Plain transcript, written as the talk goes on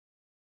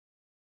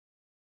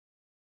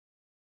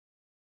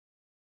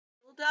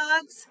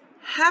Bulldogs,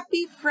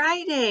 happy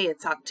Friday.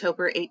 It's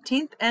October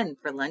 18th, and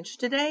for lunch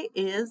today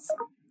is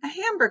a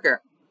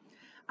hamburger.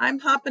 I'm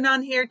hopping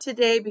on here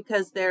today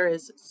because there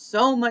is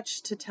so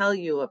much to tell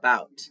you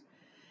about,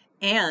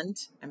 and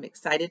I'm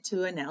excited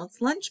to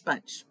announce Lunch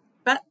Bunch.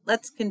 But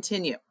let's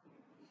continue.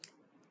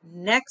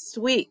 Next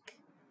week,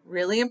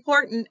 really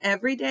important,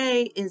 every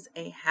day is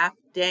a half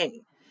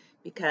day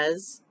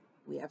because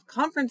we have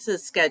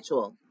conferences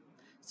scheduled.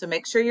 So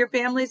make sure your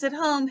families at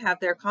home have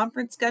their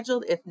conference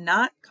scheduled. If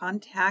not,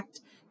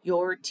 contact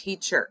your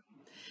teacher.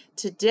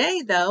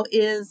 Today, though,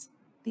 is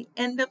the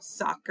end of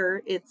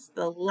soccer. It's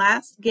the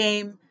last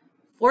game,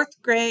 4th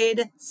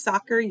grade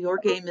soccer. Your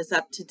game is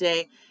up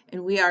today,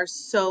 and we are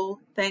so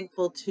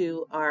thankful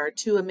to our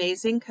two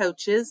amazing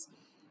coaches,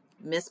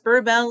 Miss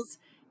Burbells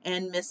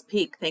and Miss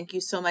Peak. Thank you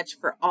so much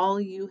for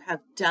all you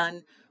have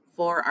done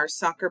for our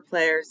soccer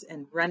players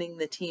and running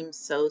the team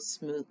so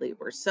smoothly.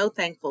 We're so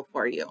thankful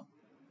for you.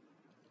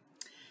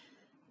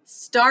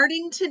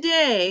 Starting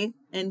today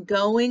and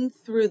going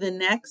through the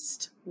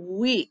next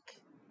week,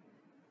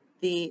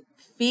 the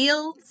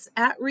fields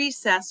at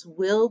recess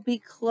will be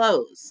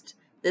closed.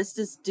 This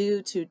is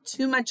due to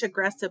too much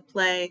aggressive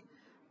play,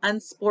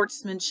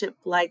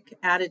 unsportsmanship-like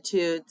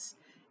attitudes,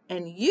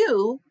 and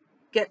you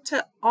get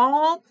to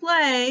all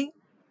play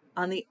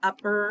on the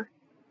upper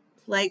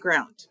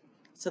playground.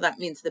 So that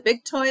means the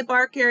big toy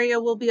bark area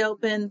will be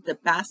open, the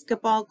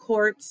basketball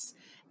courts,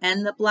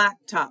 and the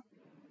blacktop.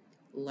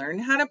 Learn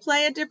how to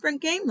play a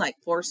different game like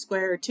 4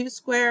 square or 2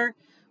 square.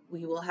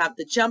 We will have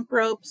the jump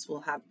ropes.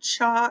 We'll have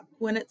chalk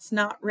when it's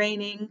not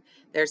raining.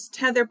 There's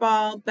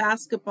tetherball,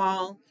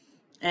 basketball,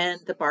 and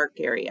the bark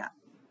area.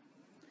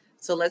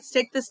 So let's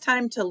take this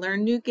time to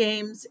learn new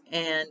games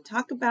and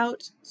talk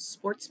about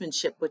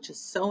sportsmanship, which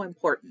is so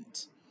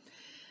important.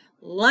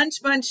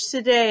 Lunch Bunch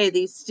today,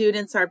 these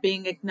students are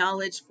being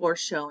acknowledged for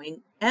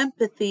showing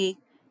empathy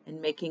and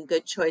making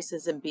good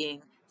choices and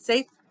being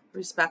safe,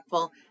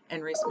 respectful,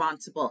 and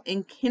responsible.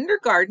 In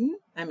kindergarten,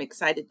 I'm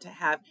excited to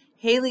have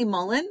Haley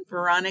Mullen,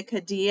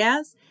 Veronica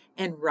Diaz,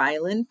 and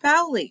Rylan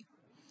Fowley.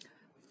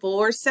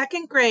 For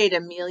 2nd grade,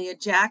 Amelia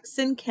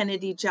Jackson,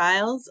 Kennedy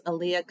Giles,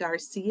 Aaliyah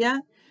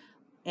Garcia,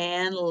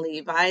 and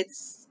Levi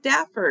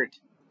Stafford.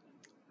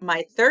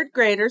 My 3rd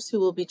graders who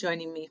will be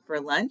joining me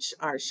for lunch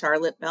are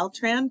Charlotte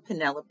Beltran,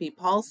 Penelope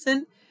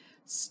Paulson,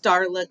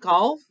 Starla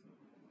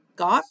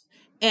Goff,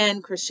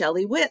 and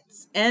Chriselle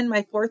Witz. And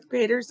my 4th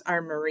graders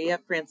are Maria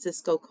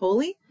Francisco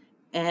Coley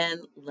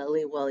and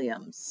Lily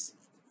Williams.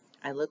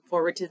 I look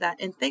forward to that,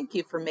 and thank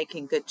you for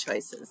making good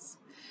choices.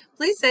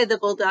 Please say the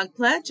Bulldog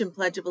Pledge and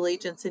Pledge of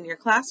Allegiance in your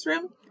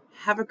classroom.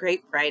 Have a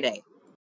great Friday.